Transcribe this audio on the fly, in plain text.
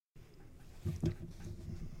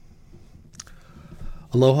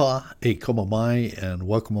Aloha, e komo mai, and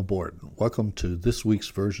welcome aboard. Welcome to this week's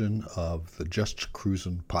version of the Just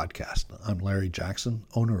Cruisin' podcast. I'm Larry Jackson,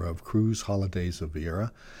 owner of Cruise Holidays of Viera,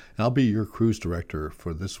 and I'll be your cruise director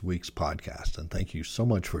for this week's podcast. And thank you so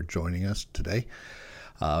much for joining us today.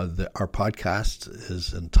 Our podcast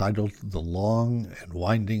is entitled The Long and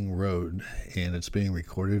Winding Road, and it's being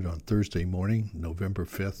recorded on Thursday morning, November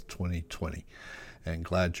 5th, 2020. And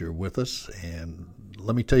glad you're with us. And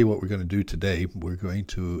let me tell you what we're going to do today. We're going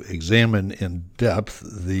to examine in depth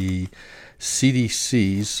the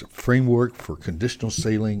CDC's framework for conditional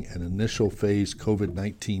sailing and initial phase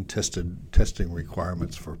COVID-19 testing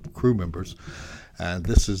requirements for crew members. And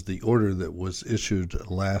this is the order that was issued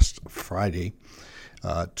last Friday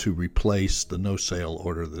to replace the no-sail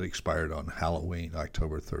order that expired on Halloween,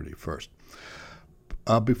 October 31st.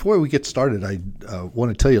 Before we get started, I want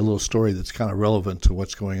to tell you a little story that's kind of relevant to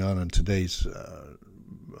what's going on in today's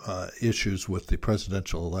issues with the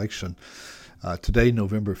presidential election. Today,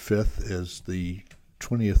 November 5th, is the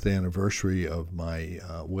 20th anniversary of my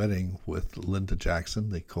wedding with Linda Jackson,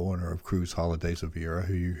 the co-owner of Cruise Holidays of Viera,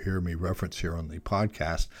 who you hear me reference here on the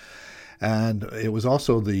podcast. And it was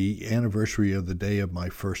also the anniversary of the day of my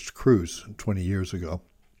first cruise 20 years ago.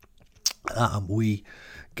 We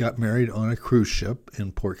got married on a cruise ship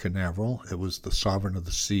in Port Canaveral. It was the Sovereign of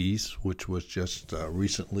the Seas, which was just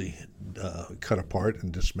recently cut apart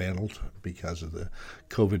and dismantled because of the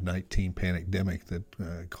COVID-19 pandemic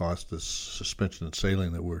that caused the suspension of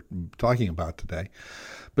sailing that we're talking about today.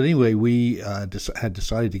 But anyway, we had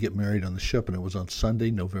decided to get married on the ship, and it was on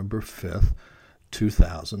Sunday, November 5th,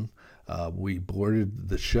 2000. We boarded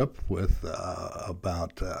the ship with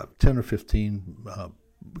about 10 or 15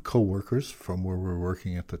 co-workers from where we were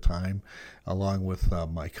working at the time, along with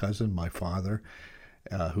my cousin, my father,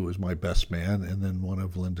 who was my best man, and then one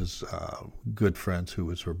of Linda's good friends who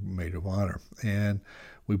was her maid of honor. And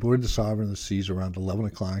we boarded the Sovereign of the Seas around 11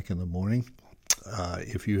 o'clock in the morning.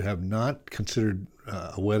 If you have not considered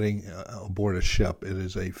a wedding aboard a ship, it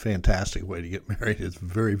is a fantastic way to get married. It's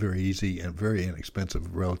very, very easy and very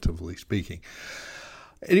inexpensive, relatively speaking.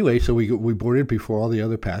 Anyway, so we boarded before all the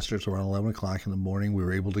other passengers around 11 o'clock in the morning. We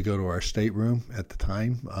were able to go to our stateroom at the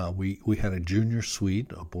time. We had a junior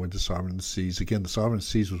suite aboard the Sovereign of the Seas. Again, the Sovereign of the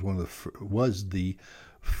Seas was the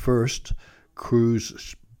first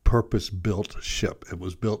cruise purpose-built ship. It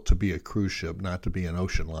was built to be a cruise ship, not to be an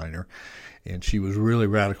ocean liner. And she was really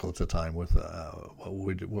radical at the time with what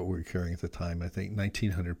we were carrying at the time. I think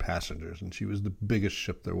 1,900 passengers, and she was the biggest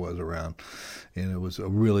ship there was around. And it was a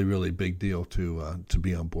really, really big deal to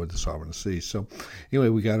be on board the Sovereign of the Seas. So anyway,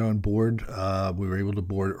 we got on board. We were able to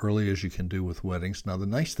board early, as you can do with weddings. Now, the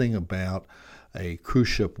nice thing about a cruise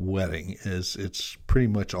ship wedding is it's pretty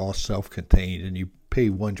much all self-contained, and you pay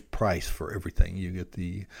one price for everything. You get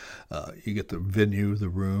the venue, the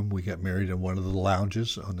room. We got married in one of the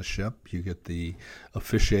lounges on the ship. You get the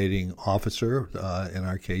officiating officer. In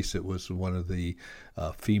our case, it was one of the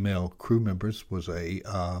female crew members. Was a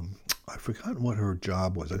I've forgotten what her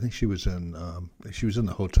job was. I think she was in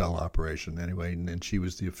the hotel operation anyway, and she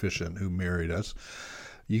was the officiant who married us.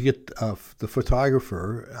 You get the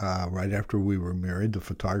photographer. Right after we were married, the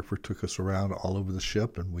photographer took us around all over the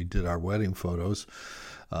ship, and we did our wedding photos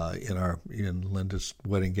in Linda's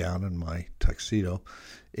wedding gown and my tuxedo.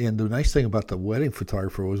 And the nice thing about the wedding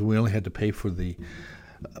photographer was we only had to pay for the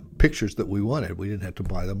pictures that we wanted. We didn't have to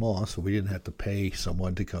buy them all, so we didn't have to pay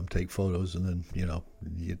someone to come take photos, and then you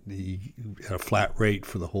had a flat rate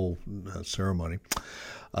for the whole ceremony.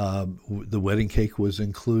 The wedding cake was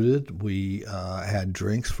included. We had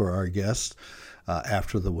drinks for our guests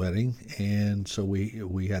after the wedding, and so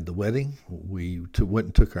we had the wedding. We went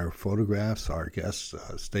and took our photographs. Our guests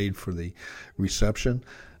stayed for the reception.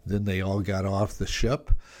 Then they all got off the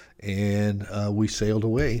ship, and we sailed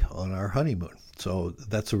away on our honeymoon. So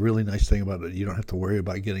that's a really nice thing about it. You don't have to worry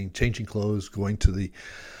about changing clothes, going to the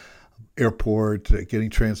airport, getting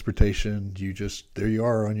transportation. There you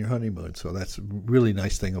are on your honeymoon. So that's a really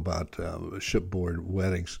nice thing about shipboard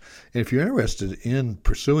weddings. And if you're interested in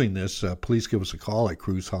pursuing this, please give us a call at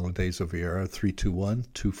Cruise Holidays of Viera,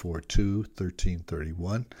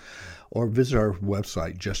 321-242-1331, or visit our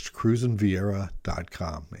website,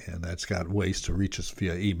 justcruisinviera.com. And that's got ways to reach us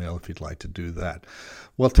via email if you'd like to do that.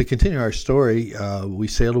 Well, to continue our story, we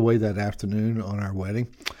sailed away that afternoon on our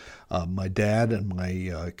wedding. My dad and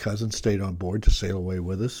my cousin stayed on board to sail away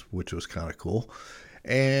with us, which was kind of cool.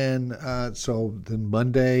 And so then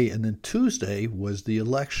Monday and then Tuesday was the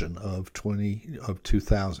election of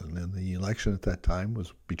 2000. And the election at that time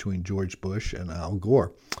was between George Bush and Al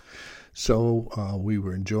Gore. So we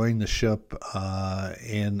were enjoying the ship,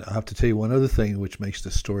 and I have to tell you one other thing, which makes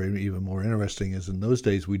this story even more interesting. Is in those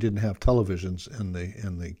days we didn't have televisions in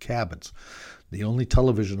the cabins. The only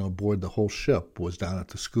television on board the whole ship was down at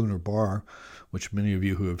the Schooner Bar, which many of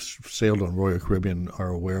you who have sailed on Royal Caribbean are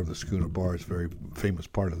aware of. The Schooner Bar is a very famous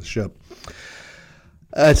part of the ship.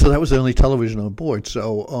 So that was the only television on board.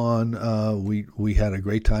 So we had a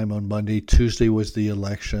great time on Monday. Tuesday was the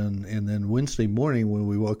election, and then Wednesday morning when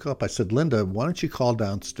we woke up, I said, Linda, why don't you call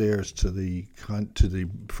downstairs to the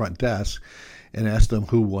front desk and ask them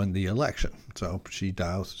who won the election? So she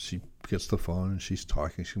gets the phone and she's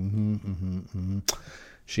talking.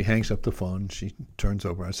 She hangs up the phone. She turns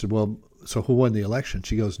over. I said, well, so who won the election?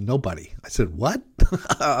 She goes, nobody. I said, what?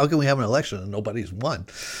 How can we have an election and nobody's won?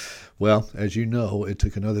 Well, as you know, it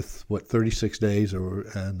took another, 36 days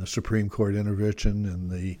and the Supreme Court intervention and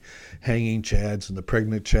the hanging chads and the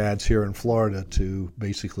pregnant chads here in Florida to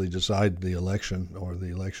basically decide the election, or the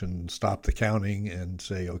election stop the counting and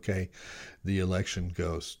say, okay, the election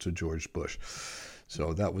goes to George Bush.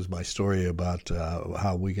 So that was my story about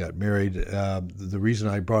how we got married. The reason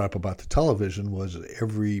I brought up about the television was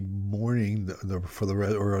every morning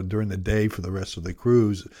or during the day for the rest of the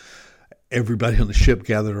cruise, everybody on the ship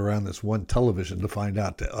gathered around this one television to find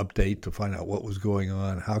out what was going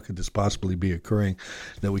on, how could this possibly be occurring,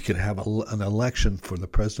 that we could have an election for the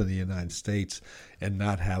President of the United States and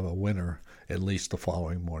not have a winner at least the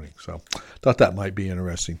following morning. So thought that might be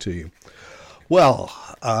interesting to you. Well,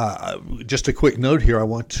 just a quick note here. I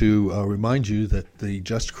want to remind you that the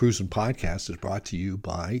Just Cruising podcast is brought to you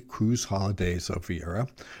by Cruise Holidays of Viera.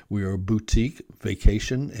 We are a boutique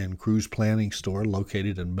vacation and cruise planning store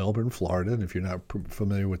located in Melbourne, Florida. And if you're not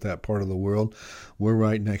familiar with that part of the world, we're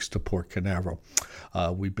right next to Port Canaveral.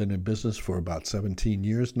 We've been in business for about 17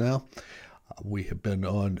 years now. We have been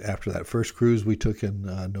on, after that first cruise we took in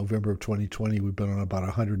November of 2020, we've been on about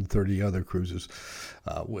 130 other cruises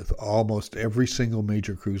with almost every single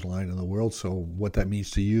major cruise line in the world. So what that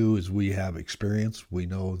means to you is we have experience. We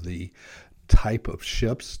know the type of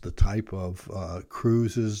ships, the type of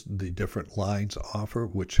cruises the different lines offer,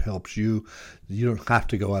 which helps you. You don't have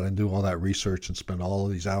to go out and do all that research and spend all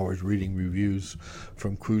of these hours reading reviews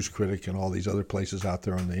from Cruise Critic and all these other places out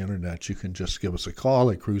there on the internet. You can just give us a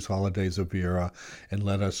call at Cruise Holidays of Viera and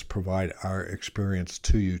let us provide our experience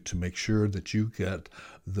to you to make sure that you get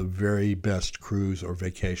the very best cruise or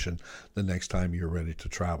vacation the next time you're ready to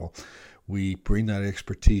travel. We bring that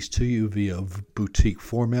expertise to you via boutique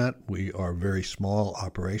format. We are a very small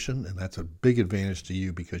operation, and that's a big advantage to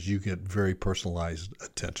you because you get very personalized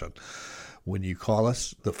attention. When you call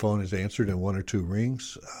us, the phone is answered in 1 or 2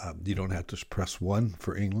 rings. You don't have to press 1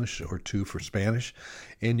 for English or 2 for Spanish,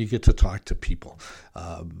 and you get to talk to people.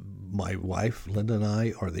 My wife, Linda, and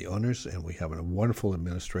I are the owners, and we have a wonderful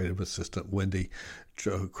administrative assistant, Wendy,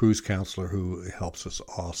 cruise counselor, who helps us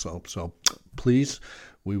also. So please,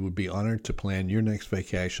 we would be honored to plan your next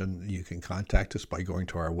vacation. You can contact us by going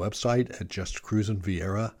to our website at Just Cruisin'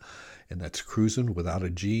 Viera, and that's cruisin' without a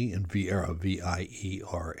G, and Viera,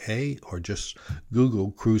 Viera, or just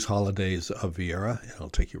Google Cruise Holidays of Viera, and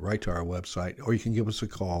it'll take you right to our website. Or you can give us a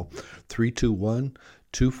call,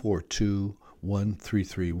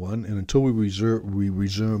 321-242-1331. And until we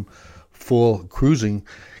resume full cruising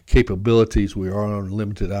capabilities, we are on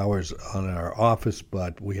limited hours on our office,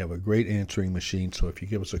 but we have a great answering machine. So if you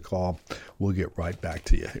give us a call, we'll get right back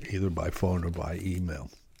to you, either by phone or by email.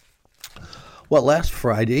 Well, last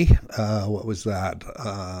Friday, what was that?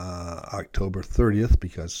 October 30th,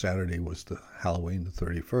 because Saturday was the Halloween, the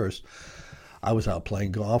 31st. I was out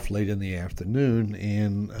playing golf late in the afternoon,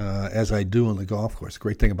 and as I do on the golf course, the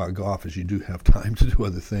great thing about golf is you do have time to do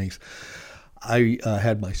other things. I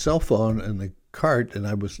had my cell phone in the cart, and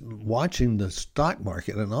I was watching the stock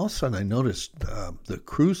market, and all of a sudden I noticed the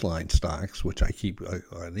cruise line stocks, which I keep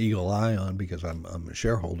an eagle eye on because I'm a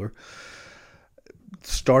shareholder,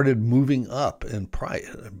 started moving up in price.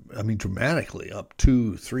 I mean, dramatically up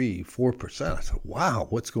 2, 3, 4%. I said, wow,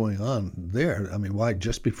 what's going on there? I mean, why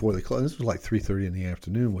just before the close? This was like 3:30 in the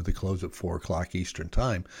afternoon with the close at 4 o'clock Eastern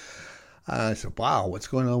time. I said, wow, what's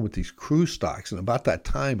going on with these cruise stocks? And about that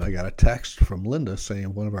time, I got a text from Linda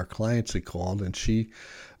saying one of our clients had called, and she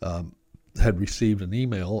had received an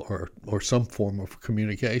email or some form of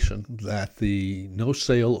communication that the no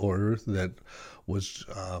sale order that was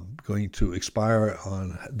going to expire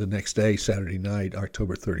on the next day, Saturday night,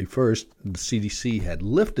 October 31st, the CDC had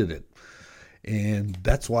lifted it. And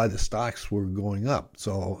that's why the stocks were going up.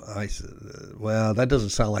 So I said, well, that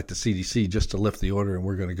doesn't sound like the CDC just to lift the order and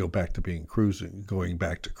we're going to go back to going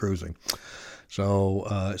back to cruising. So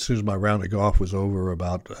as soon as my round of golf was over,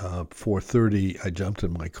 about 4:30, I jumped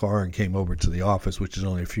in my car and came over to the office, which is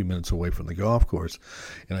only a few minutes away from the golf course,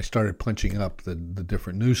 and I started punching up the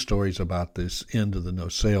different news stories about this end of the no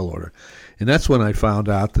sale order. And that's when I found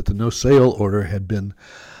out that the no sale order had been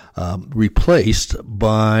replaced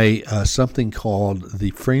by something called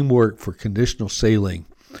the Framework for Conditional Sailing,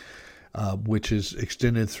 which is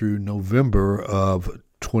extended through November of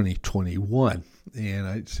 2021. And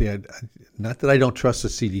I say, not that I don't trust the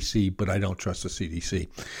CDC, but I don't trust the CDC.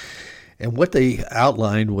 And what they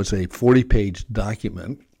outlined was a 40-page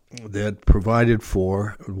document that provided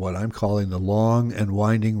for what I'm calling the long and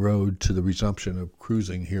winding road to the resumption of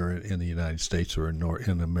cruising here in the United States or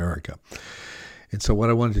in America. And so what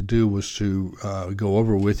I wanted to do was to go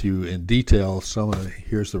over with you in detail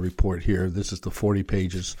here's the report here. This is the 40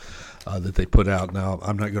 pages that they put out. Now,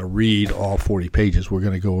 I'm not going to read all 40 pages. We're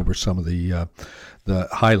going to go over some of the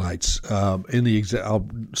highlights. I'll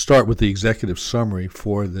start with the executive summary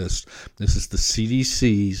for this. This is the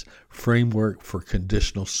CDC's Framework for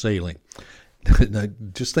Conditional Sailing. Now,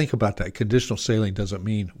 just think about that. Conditional sailing doesn't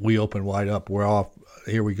mean we open wide up, we're off,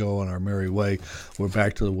 here we go on our merry way. We're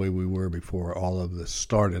back to the way we were before all of this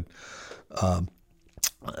started. The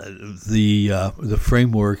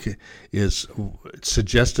framework is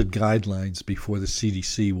suggested guidelines before the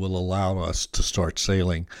CDC will allow us to start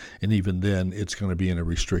sailing, and even then it's going to be in a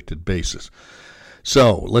restricted basis.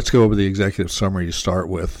 So let's go over the executive summary to start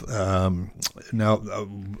with. Now,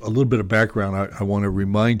 a little bit of background. I want to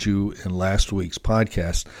remind you in last week's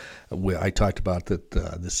podcast, I talked about that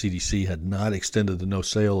the CDC had not extended the no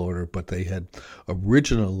sale order, but they had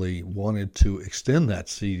originally wanted to extend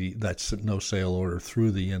that no sale order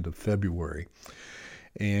through the end of February.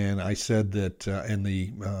 And I said that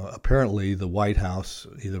apparently the White House,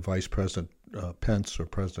 either Vice President Pence or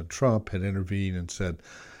President Trump, had intervened and said,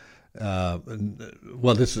 when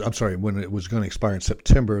it was going to expire in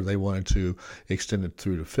September, they wanted to extend it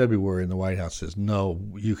through to February, and the White House says, no,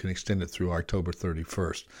 you can extend it through October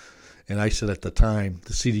 31st. And I said at the time,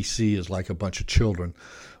 the CDC is like a bunch of children.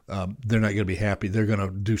 They're not going to be happy. They're going to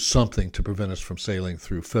do something to prevent us from sailing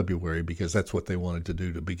through February, because that's what they wanted to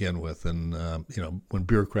do to begin with. And, when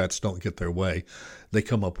bureaucrats don't get their way, they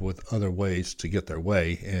come up with other ways to get their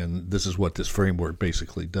way. And this is what this framework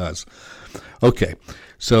basically does. Okay,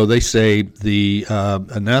 so they say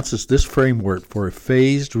announces this framework for a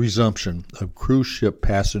phased resumption of cruise ship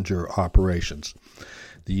passenger operations.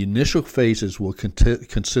 The initial phases will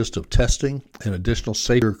consist of testing and additional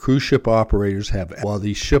safety cruise ship operators have, while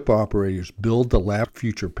these ship operators build the lab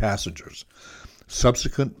future passengers.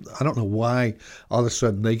 Subsequent, I don't know why all of a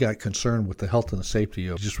sudden they got concerned with the health and the safety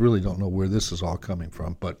of, just really don't know where this is all coming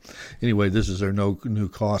from. But anyway, this is their no new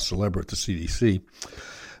cost celebrate the CDC.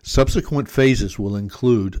 Subsequent phases will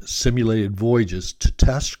include simulated voyages to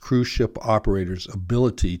test cruise ship operators'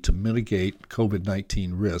 ability to mitigate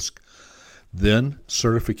COVID-19 risk, then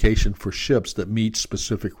certification for ships that meet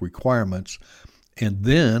specific requirements, and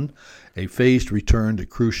then a phased return to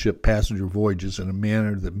cruise ship passenger voyages in a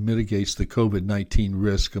manner that mitigates the COVID-19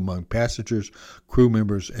 risk among passengers, crew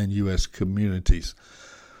members, and U.S. communities.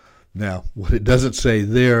 Now, what it doesn't say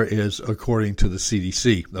there is according to the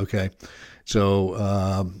CDC, okay?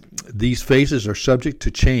 So these phases are subject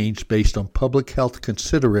to change based on public health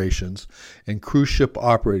considerations and cruise ship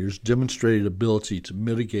operators' demonstrated ability to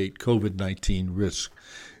mitigate COVID-19 risk.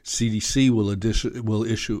 CDC will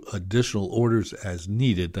issue additional orders as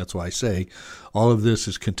needed. That's why I say all of this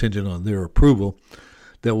is contingent on their approval.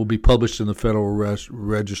 That will be published in the Federal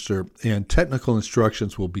Register, and technical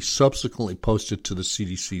instructions will be subsequently posted to the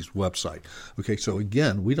CDC's website. Okay, so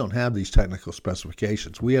again, we don't have these technical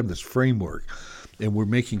specifications. We have this framework, and we're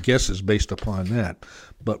making guesses based upon that.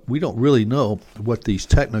 But we don't really know what these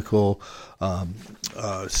technical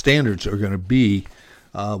standards are going to be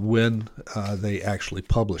when they actually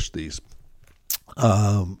publish these.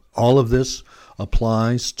 All of this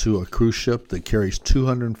applies to a cruise ship that carries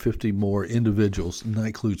 250 more individuals, and that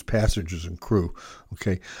includes passengers and crew.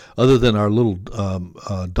 Okay, other than our little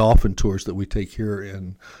dolphin tours that we take here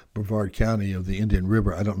in Brevard County of the Indian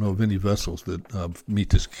River, I don't know of any vessels that meet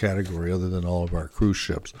this category other than all of our cruise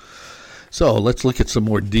ships. So let's look at some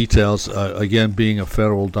more details. Again, being a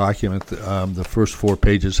federal document, the first 4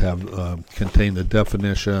 pages have contain the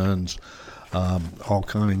definitions, all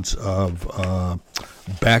kinds of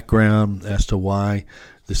background as to why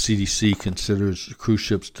the CDC considers cruise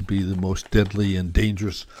ships to be the most deadly and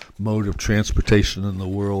dangerous mode of transportation in the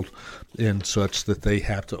world, and such that they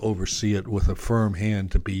have to oversee it with a firm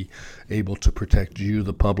hand to be able to protect you,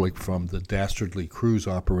 the public, from the dastardly cruise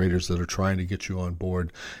operators that are trying to get you on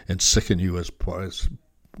board and sicken you as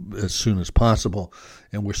as soon as possible.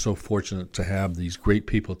 And we're so fortunate to have these great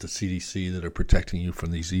people at the CDC that are protecting you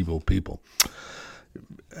from these evil people.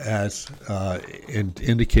 As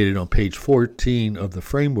indicated on page 14 of the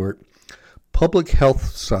framework, public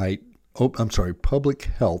health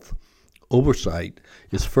oversight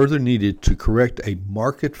is further needed to correct a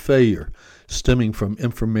market failure stemming from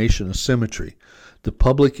information asymmetry. The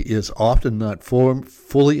public is often not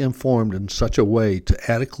fully informed in such a way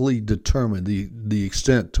to adequately determine the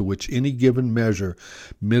extent to which any given measure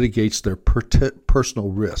mitigates their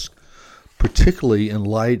personal risk, particularly in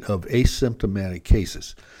light of asymptomatic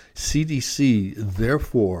cases. CDC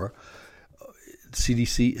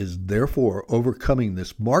is therefore overcoming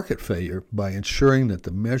this market failure by ensuring that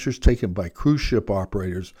the measures taken by cruise ship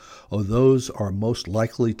operators are those are most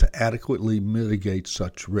likely to adequately mitigate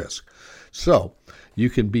such risk. So you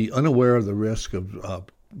can be unaware of the risk of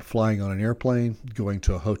flying on an airplane, going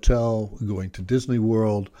to a hotel, going to Disney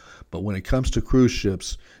World, but when it comes to cruise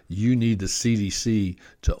ships, you need the CDC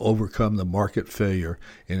to overcome the market failure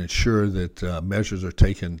and ensure that measures are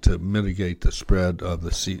taken to mitigate the spread of the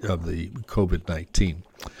COVID-19.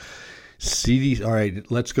 All right,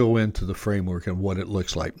 let's go into the framework and what it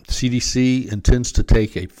looks like. CDC intends to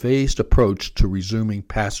take a phased approach to resuming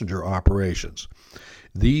passenger operations.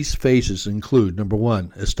 These phases include, number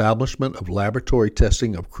one, establishment of laboratory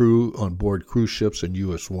testing of crew on board cruise ships in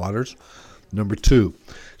U.S. waters. Number two,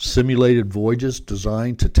 simulated voyages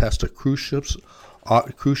designed to test a cruise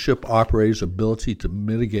ship operator's ability to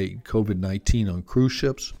mitigate COVID-19 on cruise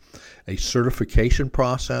ships. A certification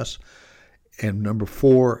process. And number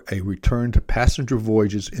four, a return to passenger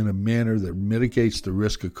voyages in a manner that mitigates the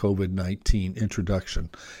risk of COVID-19 introduction,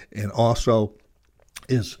 and also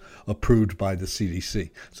is approved by the CDC.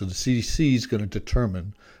 So the CDC is going to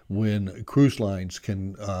determine when cruise lines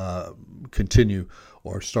can continue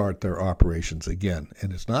or start their operations again.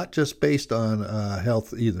 And it's not just based on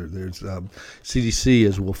health either. There's CDC,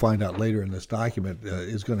 as we'll find out later in this document,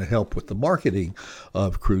 is going to help with the marketing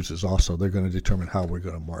of cruises also. They're going to determine how we're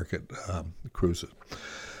going to market cruises.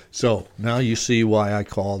 So now you see why I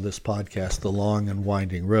call this podcast The Long and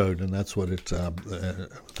Winding Road, and that's what it,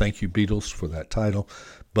 thank you Beatles for that title,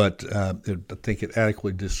 but I think it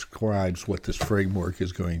adequately describes what this framework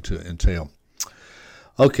is going to entail.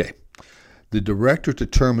 Okay. The director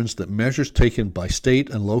determines that measures taken by state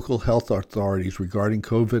and local health authorities regarding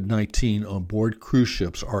COVID-19 on board cruise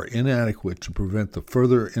ships are inadequate to prevent the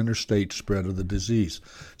further interstate spread of the disease.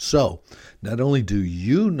 So, not only do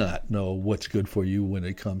you not know what's good for you when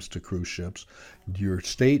it comes to cruise ships, your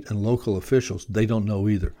state and local officials, they don't know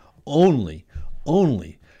either. Only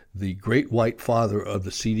the great white father of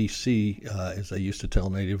the CDC, as I used to tell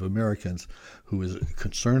Native Americans, who is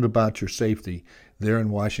concerned about your safety, there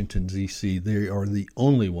in Washington, D.C., they are the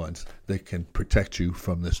only ones that can protect you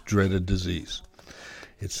from this dreaded disease.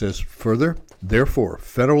 It says further, therefore,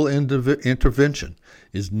 federal intervention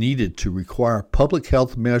is needed to require public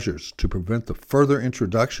health measures to prevent the further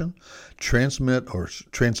introduction, transmission,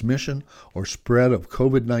 or spread of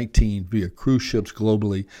COVID-19 via cruise ships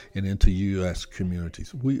globally and into U.S.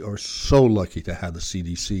 communities. We are so lucky to have the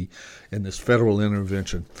CDC and this federal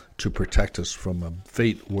intervention to protect us from a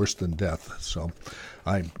fate worse than death. So,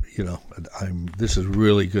 this is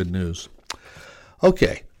really good news.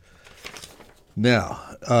 Okay. Now,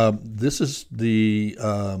 this is the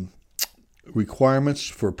requirements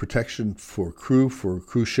for protection for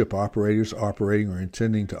cruise ship operators operating or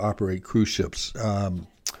intending to operate cruise ships.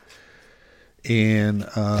 And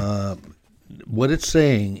what it's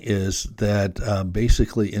saying is that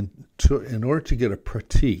basically in order to get a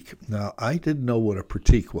pratique, now I didn't know what a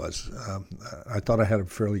pratique was. I thought I had a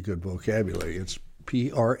fairly good vocabulary. It's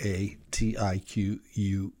Pratique,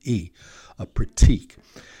 a pratique.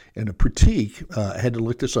 And a pratique, I had to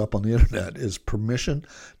look this up on the internet, is permission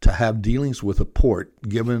to have dealings with a port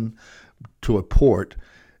given to a port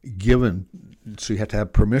given. So you have to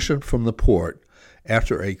have permission from the port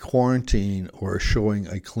after a quarantine or showing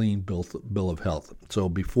a clean bill of health. So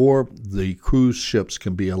before the cruise ships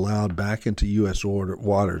can be allowed back into U.S.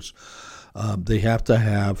 waters, they have to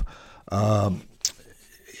have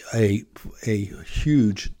a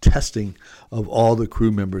huge testing of all the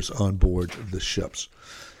crew members on board the ships.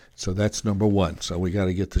 So that's number one. So we got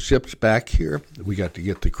to get the ships back here. We got to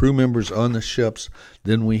get the crew members on the ships.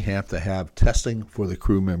 Then we have to have testing for the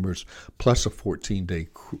crew members, plus a 14-day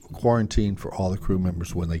quarantine for all the crew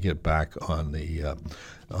members when they get back on the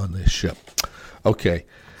ship. Okay.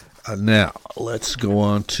 Now let's go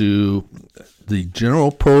on to the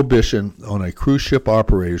general prohibition on a cruise ship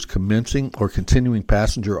operators commencing or continuing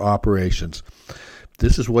passenger operations.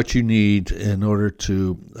 This is what you need in order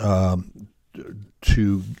to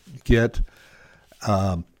to get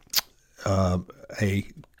a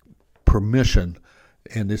permission,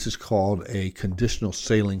 and this is called a conditional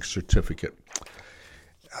sailing certificate.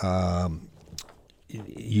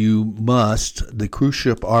 The cruise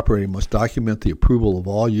ship operator must document the approval of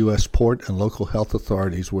all U.S. port and local health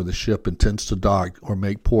authorities where the ship intends to dock or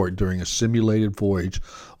make port during a simulated voyage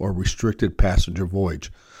or restricted passenger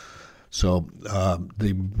voyage. So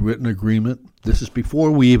the written agreement, this is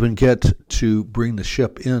before we even get to bring the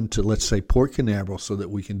ship into, let's say, Port Canaveral so that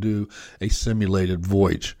we can do a simulated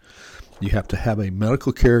voyage. You have to have a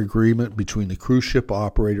medical care agreement between the cruise ship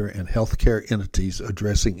operator and healthcare entities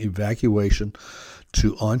addressing evacuation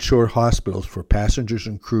to onshore hospitals for passengers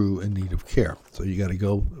and crew in need of care. So you got to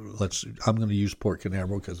go, I'm going to use Port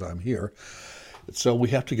Canaveral because I'm here. So we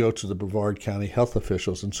have to go to the Brevard County health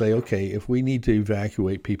officials and say, okay, if we need to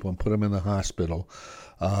evacuate people and put them in the hospital,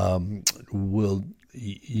 will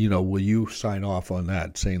you sign off on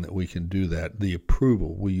that, saying that we can do that? The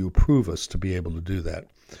approval, will you approve us to be able to do that?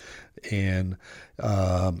 And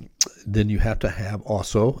then you have to have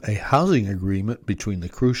also a housing agreement between the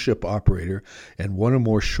cruise ship operator and one or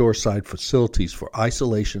more shoreside facilities for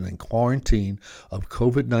isolation and quarantine of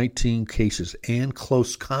COVID-19 cases and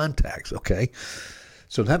close contacts, okay?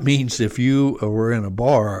 So that means if you were in a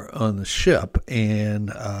bar on the ship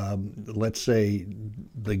and let's say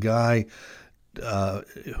the guy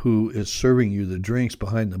who is serving you the drinks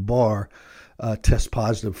behind the bar test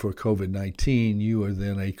positive for COVID-19, you are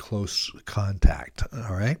then a close contact.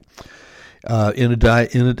 All right. These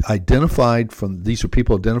are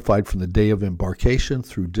people identified from the day of embarkation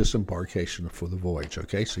through disembarkation for the voyage.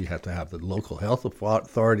 Okay, so you have to have the local health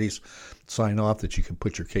authorities sign off that you can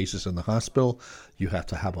put your cases in the hospital. You have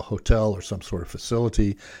to have a hotel or some sort of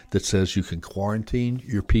facility that says you can quarantine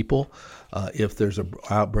your people if there's an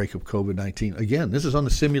outbreak of COVID-19. Again, this is on the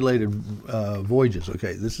simulated voyages.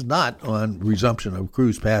 Okay, this is not on resumption of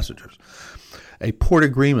cruise passengers. A port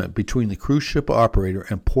agreement between the cruise ship operator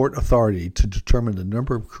and port authority to determine the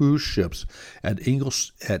number of cruise ships at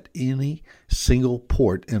any single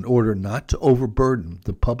port in order not to overburden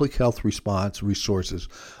the public health response resources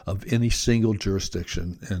of any single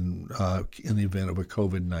jurisdiction in the event of a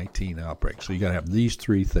COVID-19 outbreak. So you got to have these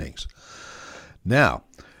three things. Now,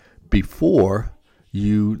 before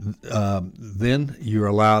then you're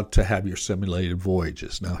allowed to have your simulated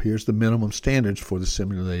voyages. Now, here's the minimum standards for the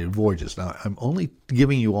simulated voyages. Now, I'm only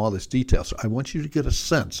giving you all this detail, so I want you to get a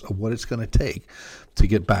sense of what it's going to take to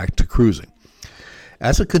get back to cruising.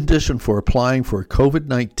 As a condition for applying for a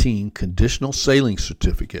COVID-19 conditional sailing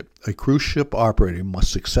certificate, a cruise ship operator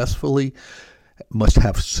must have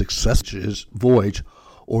successful voyage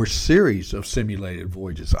or series of simulated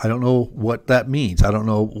voyages. I don't know what that means. I don't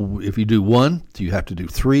know if you do one, do you have to do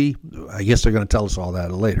three? I guess they're going to tell us all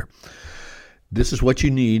that later. This is what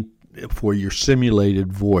you need for your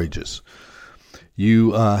simulated voyages.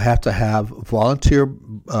 You have to have volunteer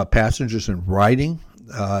passengers in writing.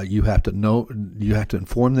 You have to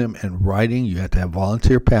inform them in writing. You have to have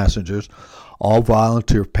volunteer passengers. All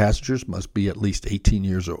volunteer passengers must be at least 18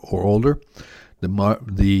 years or older.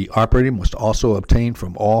 The operator must also obtain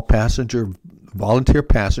from all volunteer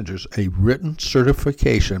passengers a written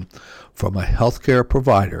certification from a healthcare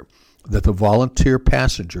provider that the volunteer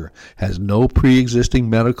passenger has no pre-existing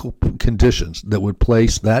medical conditions that would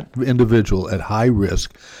place that individual at high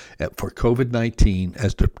risk for COVID-19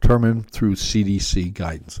 as determined through CDC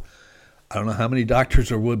guidance. I don't know how many doctors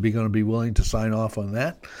going to be willing to sign off on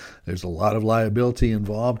that. There's a lot of liability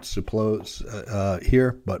involved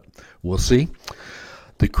here, but we'll see.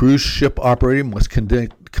 The cruise ship operator must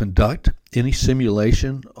conduct any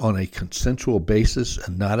simulation on a consensual basis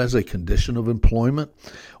and not as a condition of employment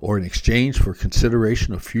or in exchange for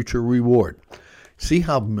consideration of future reward. See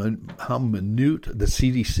how minute the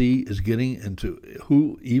CDC is getting into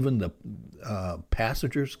who even the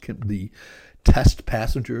passengers the test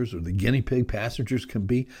passengers or the guinea pig passengers can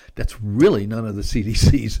be. That's really none of the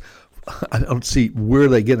CDC's. I don't see where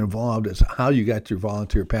they get involved as how you got your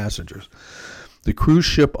volunteer passengers. The cruise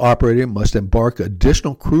ship operator must embark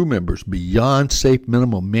additional crew members beyond safe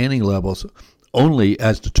minimum manning levels only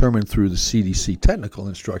as determined through the CDC technical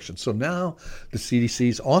instructions. So now the CDC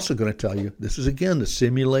is also going to tell you, this is again the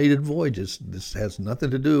simulated voyages. This has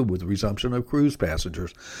nothing to do with resumption of cruise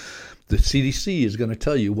passengers. The CDC is going to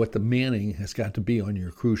tell you what the manning has got to be on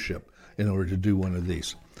your cruise ship in order to do one of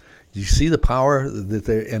these. You see the power that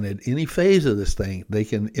and at any phase of this thing, they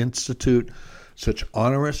can institute such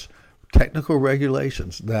onerous technical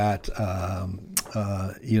regulations that,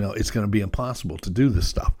 it's going to be impossible to do this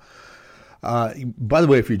stuff. By the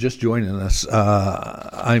way, if you're just joining us,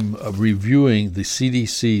 I'm reviewing the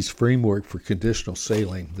CDC's framework for conditional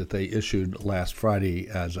sailing that they issued last Friday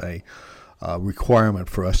as a requirement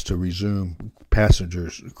for us to resume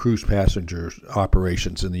cruise passengers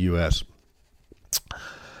operations in the U.S.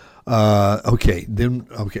 Then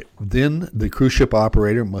the cruise ship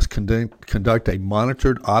operator must conduct a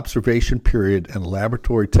monitored observation period and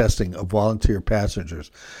laboratory testing of volunteer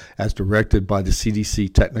passengers as directed by the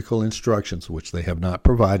CDC technical instructions, which they have not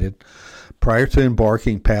provided, prior to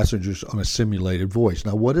embarking passengers on a simulated voyage.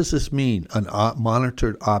 Now, what does this mean, a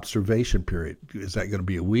monitored observation period? Is that going to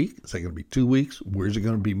be a week? Is that going to be 2 weeks? Where's it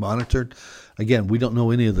going to be monitored? Again, we don't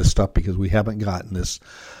know any of this stuff because we haven't gotten this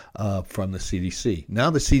from the CDC. Now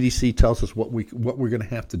the CDC tells us what we're going to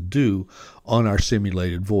have to do on our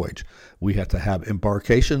simulated voyage. We have to have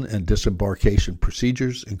embarkation and disembarkation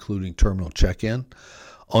procedures, including terminal check-in,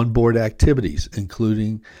 onboard activities,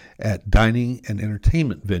 including at dining and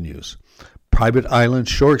entertainment venues, private island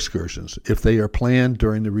shore excursions, if they are planned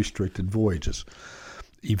during the restricted voyages,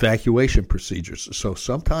 evacuation procedures. So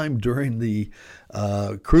sometime during the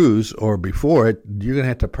cruise or before it, you're going to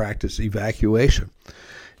have to practice evacuation.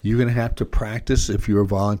 You're going to have to practice, if you're a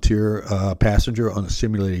volunteer passenger on a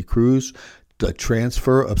simulated cruise, the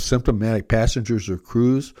transfer of symptomatic passengers or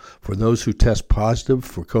crews for those who test positive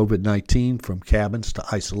for COVID-19 from cabins to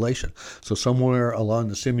isolation. So somewhere along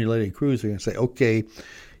the simulated cruise, they're going to say, okay,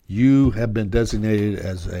 you have been designated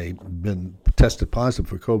as been tested positive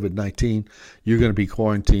for COVID-19. You're going to be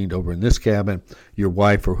quarantined over in this cabin. Your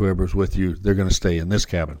wife or whoever's with you, they're going to stay in this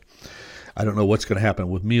cabin. I don't know what's going to happen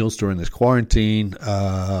with meals during this quarantine.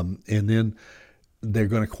 And then they're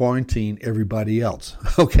going to quarantine everybody else.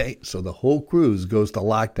 Okay, so the whole cruise goes to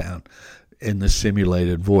lockdown in this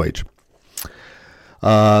simulated voyage.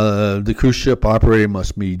 The cruise ship operator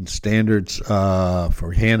must meet standards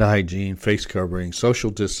for hand hygiene, face covering,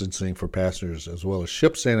 social distancing for passengers, as well as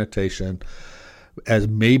ship sanitation, as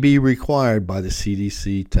may be required by the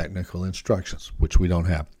CDC technical instructions, which we don't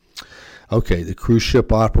have. Okay, the cruise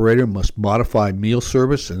ship operator must modify meal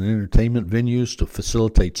service and entertainment venues to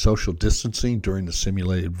facilitate social distancing during the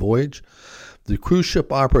simulated voyage. The cruise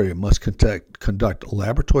ship operator must conduct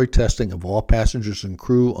laboratory testing of all passengers and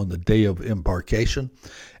crew on the day of embarkation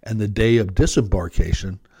and the day of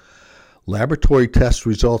disembarkation. Laboratory test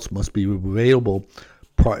results must be available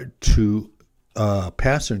prior to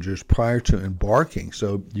passengers prior to embarking.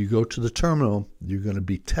 So you go to the terminal, you're going to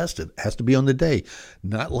be tested. It has to be on the day,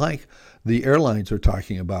 not like the airlines are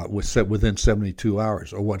talking about within 72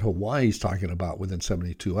 hours, or what Hawaii's talking about within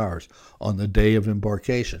 72 hours on the day of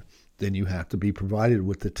embarkation. Then you have to be provided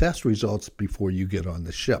with the test results before you get on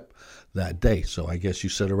the ship that day. So I guess you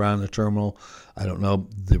sit around the terminal. I don't know.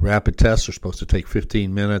 The rapid tests are supposed to take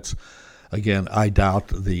 15 minutes. Again, I doubt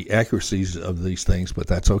the accuracies of these things, but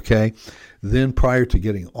that's okay. Then prior to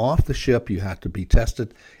getting off the ship, you have to be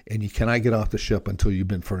tested, and you cannot get off the ship until you've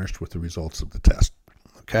been furnished with the results of the test.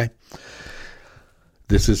 Okay?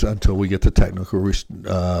 This is until we get the technical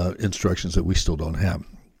instructions that we still don't have.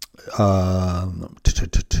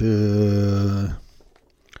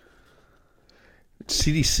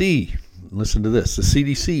 CDC, listen to this. The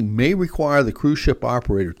CDC may require the cruise ship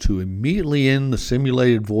operator to immediately end the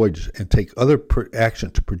simulated voyage and take other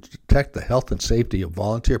action to protect the health and safety of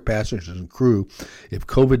volunteer passengers and crew if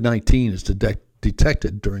COVID-19 is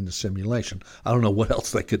detected during the simulation. I don't know what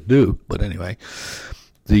else they could do, but anyway.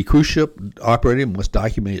 The cruise ship operator must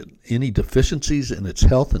document any deficiencies in its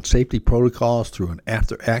health and safety protocols through an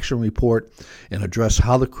after-action report and address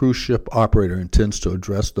how the cruise ship operator intends to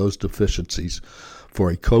address those deficiencies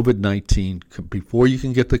for a COVID-19 before you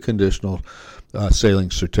can get the conditional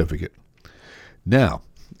sailing certificate. Now,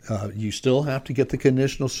 you still have to get the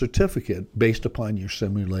conditional certificate based upon your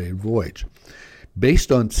simulated voyage.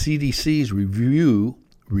 Based on CDC's review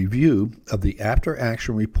of the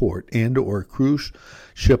after-action report and or cruise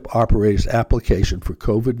ship operator's application for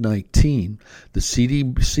COVID-19, the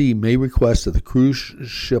CDC may request that the cruise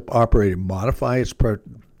ship operator modify its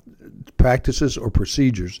practices or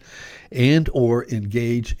procedures and or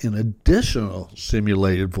engage in additional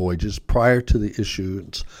simulated voyages prior to the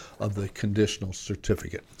issuance of the conditional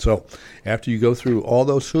certificate. So after you go through all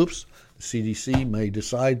those hoops, the CDC may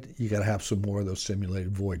decide you got to have some more of those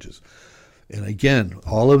simulated voyages. And again,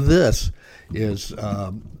 all of this is,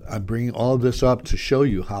 I'm bringing all of this up to show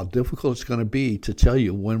you how difficult it's going to be to tell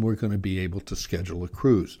you when we're going to be able to schedule a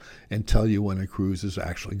cruise and tell you when a cruise is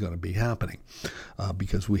actually going to be happening.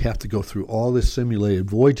 Because we have to go through all this simulated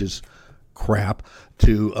voyages crap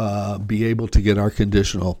to be able to get our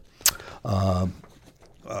conditional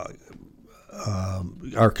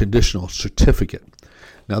certificate.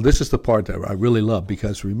 Now, this is the part that I really love,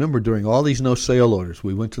 because remember, during all these no-sail orders,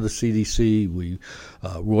 we went to the CDC,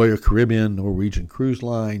 Royal Caribbean, Norwegian Cruise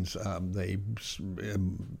Lines, they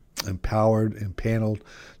empowered and paneled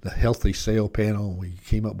the Healthy Sail Panel. We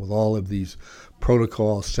came up with all of these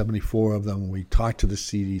protocols, 74 of them. We talked to the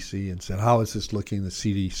CDC and said, how is this looking? The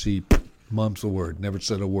CDC, mum's the word, never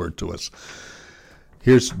said a word to us.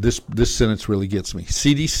 Here's this sentence really gets me.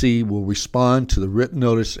 CDC will respond to the written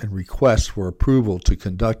notice and request for approval to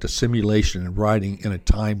conduct a simulation in writing in a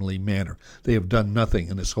timely manner. They have done nothing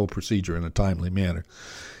in this whole procedure in a timely manner.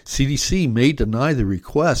 CDC may deny the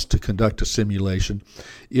request to conduct a simulation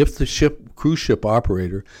if the cruise ship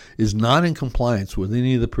operator is not in compliance with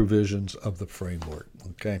any of the provisions of the framework.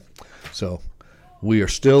 Okay, so we are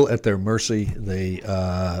still at their mercy. They,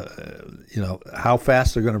 how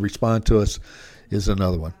fast they're going to respond to us is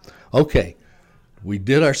another one. Okay, we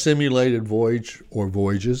did our simulated voyage or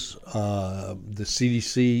voyages. The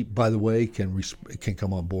CDC, by the way, can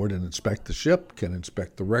come on board and inspect the ship, can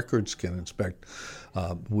inspect the records, can inspect.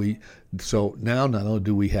 So now not only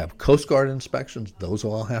do we have Coast Guard inspections, those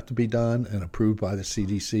all have to be done and approved by the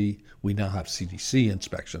CDC. We now have CDC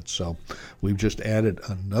inspections. So we've just added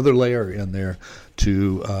another layer in there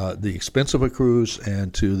to the expense of a cruise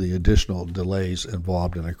and to the additional delays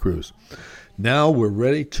involved in a cruise. Now we're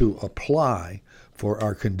ready to apply for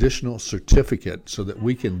our conditional certificate so that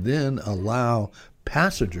we can then allow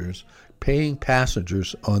paying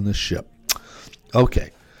passengers on the ship.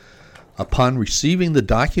 Okay. Upon receiving the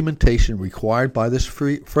documentation required by this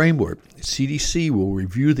framework, CDC will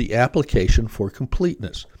review the application for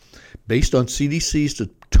completeness. Based on CDC's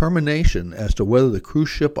determination as to whether the cruise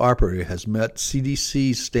ship operator has met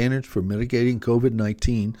CDC's standards for mitigating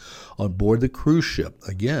COVID-19 on board the cruise ship,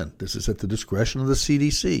 again, this is at the discretion of the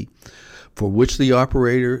CDC, for which the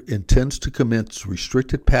operator intends to commence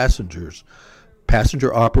restricted passenger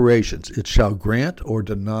operations, it shall grant or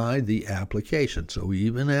deny the application. So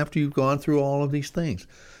even after you've gone through all of these things,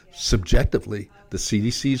 subjectively, the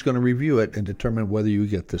CDC is going to review it and determine whether you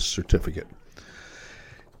get this certificate.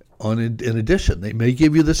 In addition, they may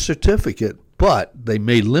give you the certificate, but they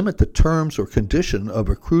may limit the terms or condition of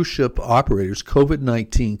a cruise ship operator's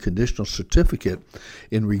COVID-19 conditional certificate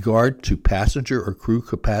in regard to passenger or crew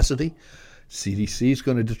capacity. CDC is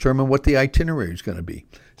going to determine what the itinerary is going to be.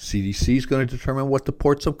 CDC is going to determine what the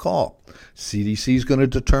ports of call. CDC is going to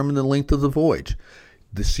determine the length of the voyage.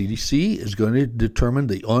 The CDC is going to determine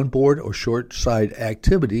the onboard or short-side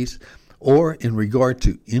activities, or in regard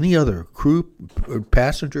to any other crew,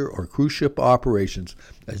 passenger, or cruise ship operations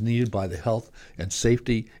as needed by the health and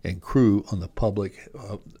safety and crew on the public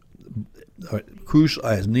cruise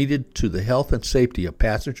as needed to the health and safety of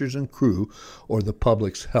passengers and crew or the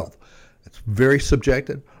public's health. It's very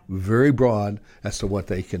subjective, very broad as to what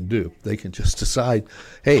they can do. They can just decide,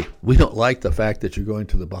 hey, we don't like the fact that you're going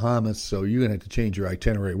to the Bahamas, so you're going to have to change your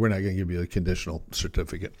itinerary. We're not going to give you a conditional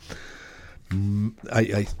certificate.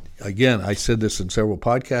 I said this in several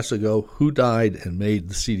podcasts ago. Who died and made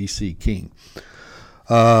the CDC king?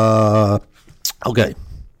 Okay,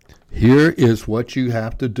 here is what you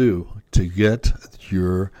have to do to get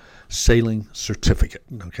your sailing certificate.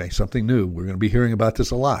 Okay, something new. We're going to be hearing about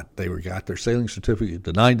this a lot. They got their sailing certificate,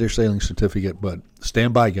 denied their sailing certificate, but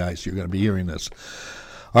stand by, guys. You're going to be hearing this.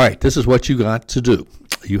 All right, this is what you got to do.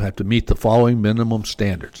 You have to meet the following minimum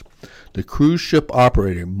standards. The cruise ship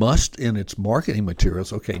operator must, in its marketing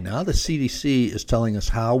materials, okay, now the CDC is telling us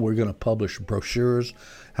how we're going to publish brochures,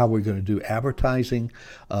 how we're going to do advertising.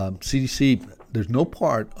 CDC, there's no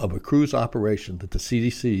part of a cruise operation that the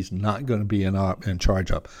CDC is not going to be in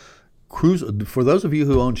charge of. For those of you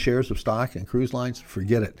who own shares of stock in cruise lines,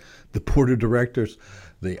 forget it. The board of directors,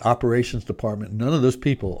 the operations department, none of those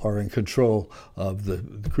people are in control of the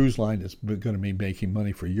cruise line that's going to be making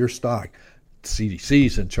money for your stock. CDC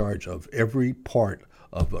is in charge of every part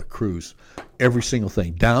of a cruise, every single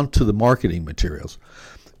thing, down to the marketing materials.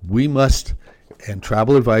 We must, and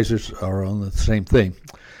travel advisors are on the same thing.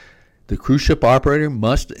 The cruise ship operator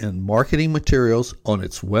must, in marketing materials on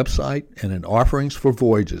its website and in offerings for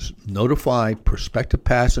voyages, notify prospective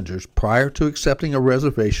passengers prior to accepting a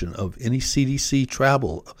reservation of any CDC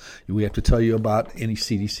travel. We have to tell you about any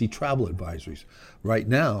CDC travel advisories. Right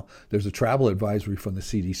now, there's a travel advisory from the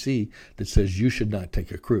CDC that says you should not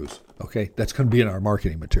take a cruise. Okay, that's going to be in our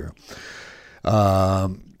marketing material.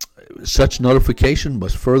 Such notification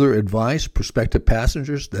must further advise prospective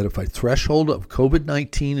passengers that if a threshold of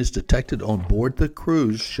COVID-19 is detected on board the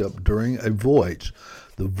cruise ship during a voyage,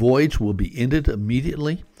 the voyage will be ended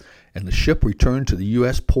immediately and the ship returned to the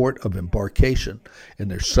U.S. port of embarkation, and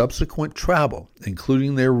their subsequent travel,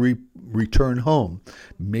 including their return home,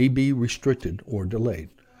 may be restricted or delayed.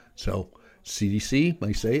 So CDC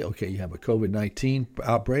may say, okay, you have a COVID-19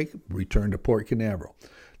 outbreak, return to Port Canaveral.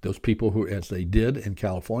 Those people who, as they did in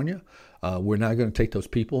California, we're now going to take those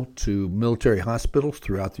people to military hospitals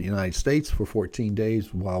throughout the United States for 14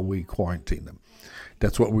 days while we quarantine them.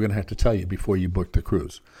 That's what we're going to have to tell you before you book the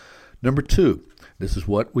cruise. Number 2, this is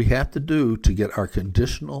what we have to do to get our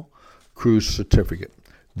conditional cruise certificate.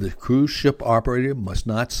 The cruise ship operator must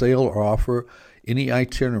not sail or offer any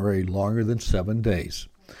itinerary longer than 7 days.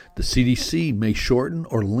 The CDC may shorten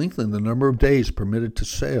or lengthen the number of days permitted to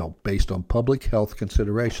sail based on public health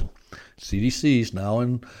consideration. CDC is now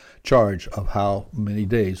in charge of how many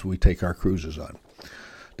days we take our cruises on.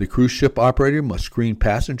 The cruise ship operator must screen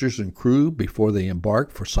passengers and crew before they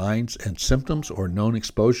embark for signs and symptoms or known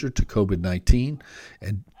exposure to COVID-19,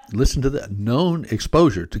 and listen to that, known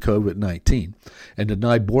exposure to COVID-19, and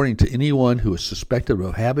deny boarding to anyone who is suspected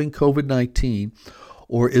of having COVID-19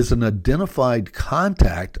 or is an identified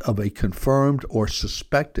contact of a confirmed or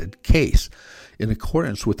suspected case in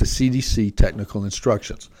accordance with the CDC technical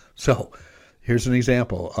instructions. So here's an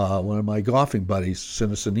example. One of my golfing buddies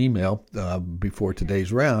sent us an email before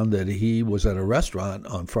today's round that he was at a restaurant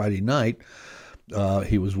on Friday night.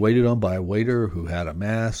 He was waited on by a waiter who had a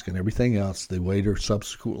mask and everything else. The waiter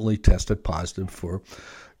subsequently tested positive for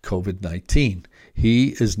COVID-19. He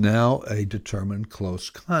is now a determined close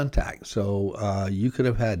contact. So you could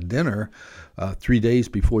have had dinner 3 days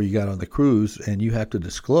before you got on the cruise, and you have to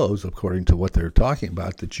disclose, according to what they're talking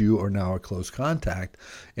about, that you are now a close contact,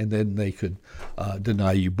 and then they could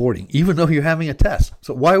deny you boarding, even though you're having a test.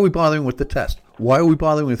 So why are we bothering with the test? Why are we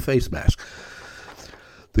bothering with face masks?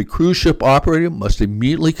 The cruise ship operator must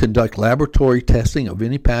immediately conduct laboratory testing of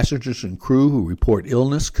any passengers and crew who report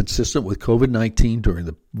illness consistent with COVID-19 during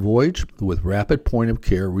the voyage with rapid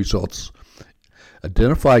point-of-care results.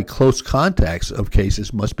 Identified close contacts of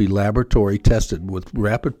cases must be laboratory tested with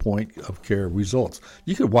rapid point-of-care results.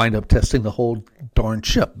 You could wind up testing the whole darn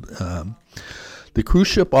ship. The cruise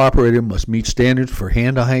ship operator must meet standards for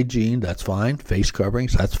hand hygiene, that's fine. Face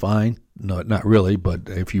coverings, that's fine. No, not really, but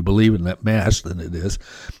if you believe in that mask, then it is.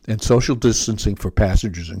 And social distancing for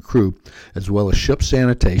passengers and crew, as well as ship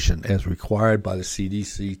sanitation as required by the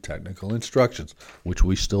CDC technical instructions, which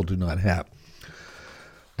we still do not have.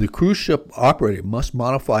 The cruise ship operator must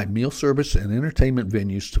modify meal service and entertainment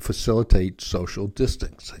venues to facilitate social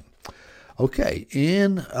distancing. Okay,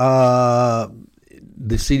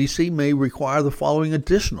 the CDC may require the following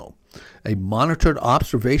additional: a monitored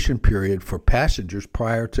observation period for passengers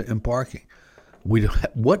prior to embarking.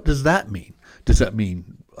 What does that mean? Does that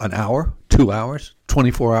mean an hour, 2 hours,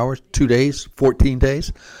 24 hours, 2 days, 14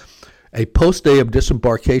 days? A post-day of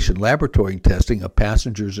disembarkation laboratory testing of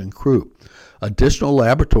passengers and crew. Additional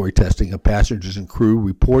laboratory testing of passengers and crew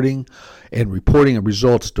reporting of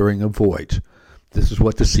results during a voyage. This is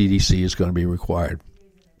what the CDC is going to be required.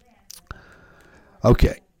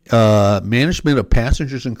 Okay. Management of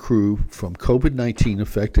passengers and crew from COVID-19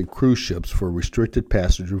 affected cruise ships for restricted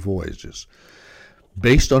passenger voyages.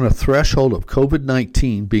 Based on a threshold of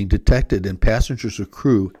COVID-19 being detected in passengers or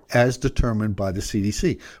crew as determined by the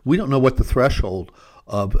CDC. We don't know what the threshold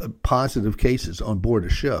of positive cases on board a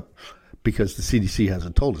ship because the CDC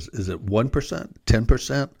hasn't told us. Is it 1%,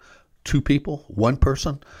 10%, 2 people, 1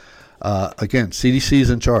 person? Again, CDC is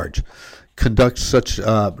in charge. Conduct such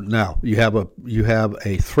now you have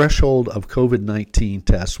a threshold of COVID-19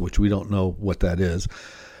 tests, which we don't know what that is.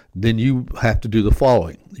 Then you have to do the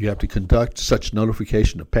following. You have to conduct such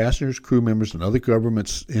notification of passengers, crew members, and other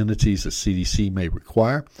government entities that CDC may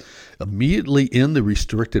require. Immediately end the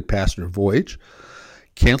restricted passenger voyage.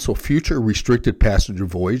 Cancel future restricted passenger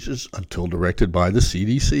voyages until directed by the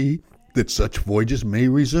CDC that such voyages may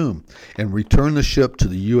resume, and return the ship to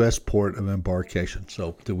the U.S. port of embarkation.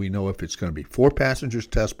 So do we know if it's going to be 4 passengers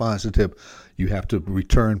test positive? You have to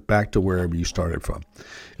return back to wherever you started from.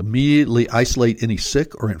 Immediately isolate any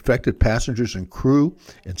sick or infected passengers and crew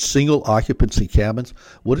in single occupancy cabins.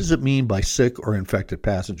 What does it mean by sick or infected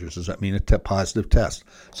passengers? Does that mean a positive test?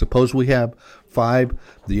 Suppose we have 5.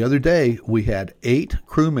 The other day we had 8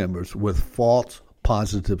 crew members with false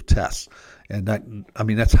positive tests. And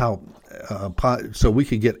that's how, so we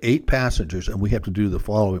can get 8 passengers, and we have to do the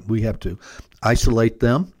following. We have to isolate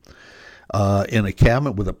them in a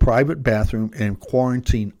cabin with a private bathroom and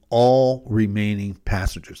quarantine all remaining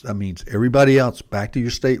passengers. That means everybody else back to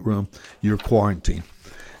your stateroom, you're quarantined.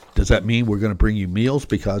 Does that mean we're going to bring you meals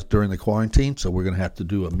because during the quarantine? So we're going to have to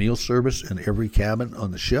do a meal service in every cabin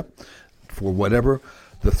on the ship for whatever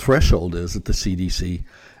the threshold is that the CDC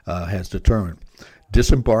has determined.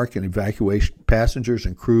 Disembark and evacuate passengers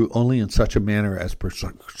and crew only in such a manner as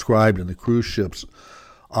prescribed in the cruise ship's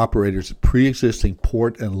operators pre-existing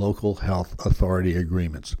port and local health authority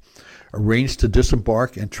agreements. Arrange to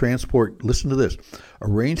disembark and transport, listen to this,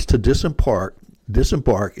 arrange to disembark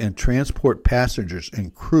and transport passengers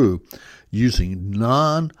and crew using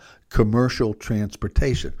non-commercial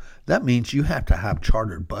transportation. That means you have to have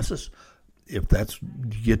chartered buses, if that's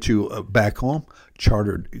to get you back home,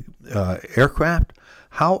 chartered aircraft.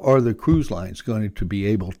 How are the cruise lines going to be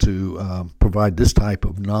able to provide this type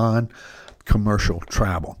of non-commercial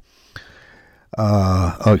travel?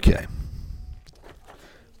 Okay.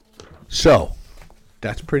 So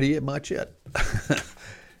that's pretty much it.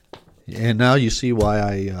 And now you see why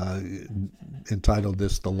I entitled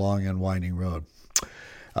this The Long and Winding Road.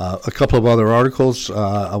 A couple of other articles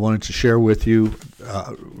I wanted to share with you,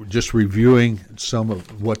 just reviewing some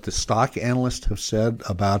of what the stock analysts have said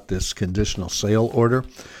about this conditional sale order.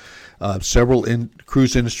 Several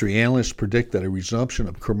cruise industry analysts predict that a resumption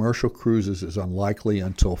of commercial cruises is unlikely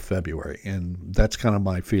until February, and that's kind of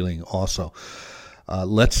my feeling also.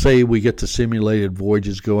 Let's say we get the simulated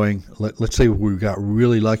voyages going. Let's say we got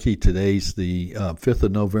really lucky. Today's the 5th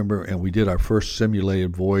of November, and we did our first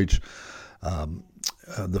simulated voyage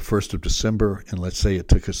the 1st of December, and let's say it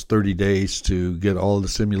took us 30 days to get all the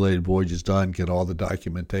simulated voyages done, get all the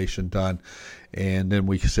documentation done, and then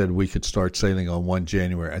we said we could start sailing on 1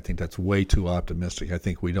 January. I think that's way too optimistic. I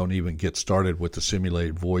think we don't even get started with the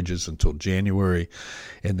simulated voyages until January,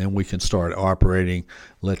 and then we can start operating.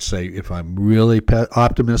 Let's say, if I'm really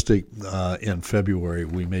optimistic, in February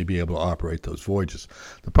we may be able to operate those voyages.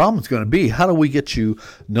 The problem is going to be, how do we get you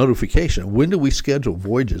notification? When do we schedule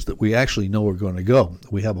voyages that we actually know are going to go?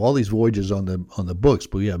 We have all these voyages on the books,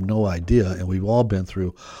 but we have no idea, and we've all been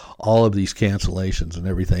through all of these cancellations and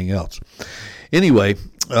everything else. Anyway,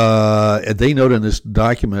 they note in this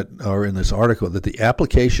document, or in this article, that the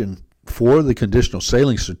application for the conditional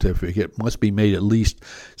sailing certificate must be made at least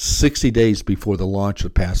 60 days before the launch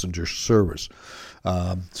of passenger service.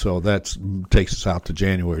 So that takes us out to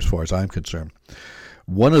January as far as I'm concerned.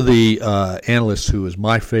 One of the analysts who is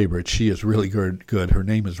my favorite, she is really good. Her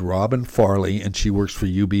name is Robin Farley, and she works for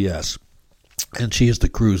UBS. And she is the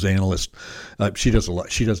cruise analyst. She does a lot.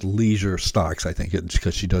 She does leisure stocks, I think,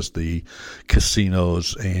 because she does the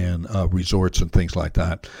casinos and resorts and things like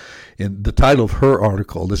that. And the title of her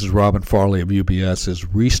article, this is Robin Farley of UBS, is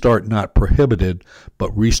 "Restart Not Prohibited,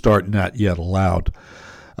 but Restart Not Yet Allowed."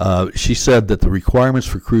 She said that the requirements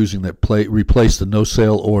for cruising that replace the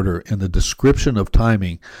no-sale order and the description of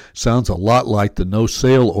timing sounds a lot like the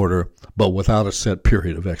no-sale order, but without a set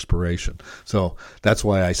period of expiration. So that's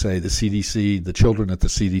why I say the CDC, the children at the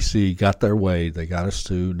CDC got their way. They got us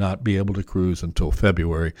to not be able to cruise until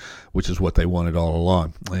February, which is what they wanted all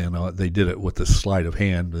along. And they did it with a sleight of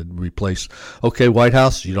hand and replaced, okay, White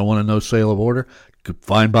House, you don't want a no-sale of order?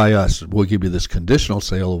 Fine by us. We'll give you this conditional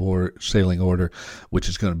sailing order, which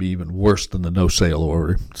is going to be even worse than the no-sale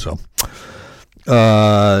order. So,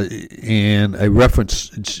 and a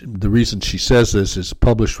reference, the reason she says this is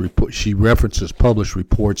she references published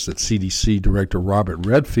reports that CDC Director Robert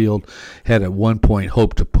Redfield had at one point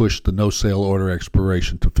hoped to push the no-sale order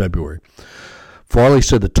expiration to February. Farley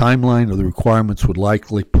said the timeline of the requirements would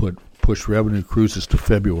likely push revenue cruises to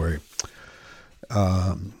February.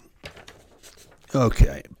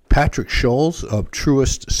 Okay. Patrick Scholes of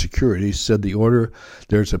Truist Securities said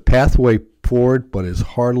there's a pathway forward, but is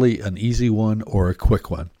hardly an easy one or a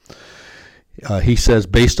quick one. He says,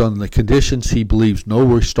 based on the conditions, he believes no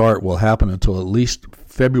restart will happen until at least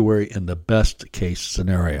February in the best case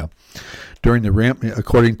scenario. During the ramp,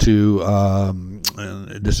 according to,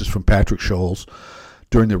 this is from Patrick Scholes,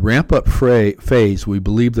 during the ramp-up phase, we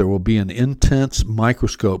believe there will be an intense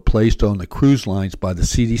microscope placed on the cruise lines by the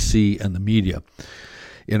CDC and the media.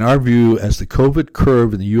 In our view, as the COVID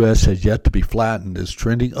curve in the U.S. has yet to be flattened, is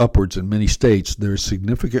trending upwards in many states, there is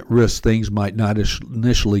significant risk things might not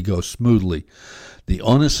initially go smoothly. The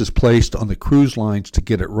onus is placed on the cruise lines to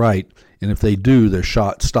get it right, and if they do, their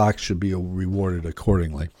stocks should be rewarded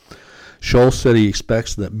accordingly. Scholes said he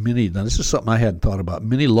expects that now this is something I hadn't thought about,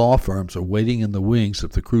 many law firms are waiting in the wings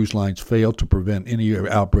if the cruise lines fail to prevent any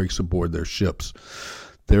outbreaks aboard their ships.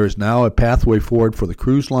 There is now a pathway forward for the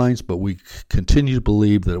cruise lines, but we continue to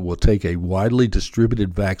believe that it will take a widely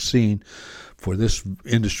distributed vaccine for this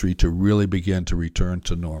industry to really begin to return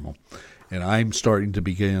to normal. And I'm starting to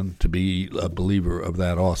begin to be a believer of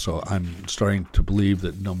that also. I'm starting to believe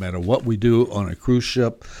that no matter what we do on a cruise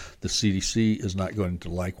ship, the CDC is not going to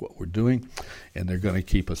like what we're doing, and they're going to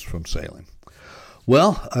keep us from sailing.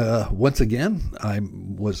 Well, once again, I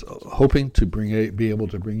was hoping to be able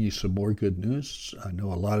to bring you some more good news. I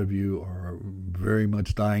know a lot of you are very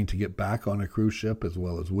much dying to get back on a cruise ship, as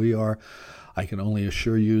well as we are. I can only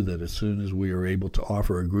assure you that as soon as we are able to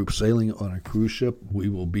offer a group sailing on a cruise ship, we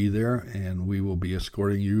will be there, and we will be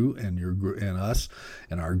escorting you and us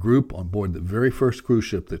and our group on board the very first cruise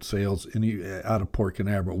ship that sails out of Port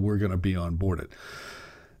Canaveral. We're going to be on board it.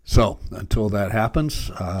 So until that happens,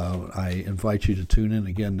 I invite you to tune in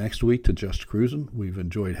again next week to Just Cruising. We've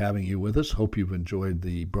enjoyed having you with us. Hope you've enjoyed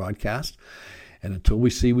the broadcast. And until we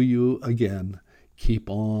see you again, keep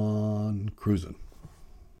on cruising.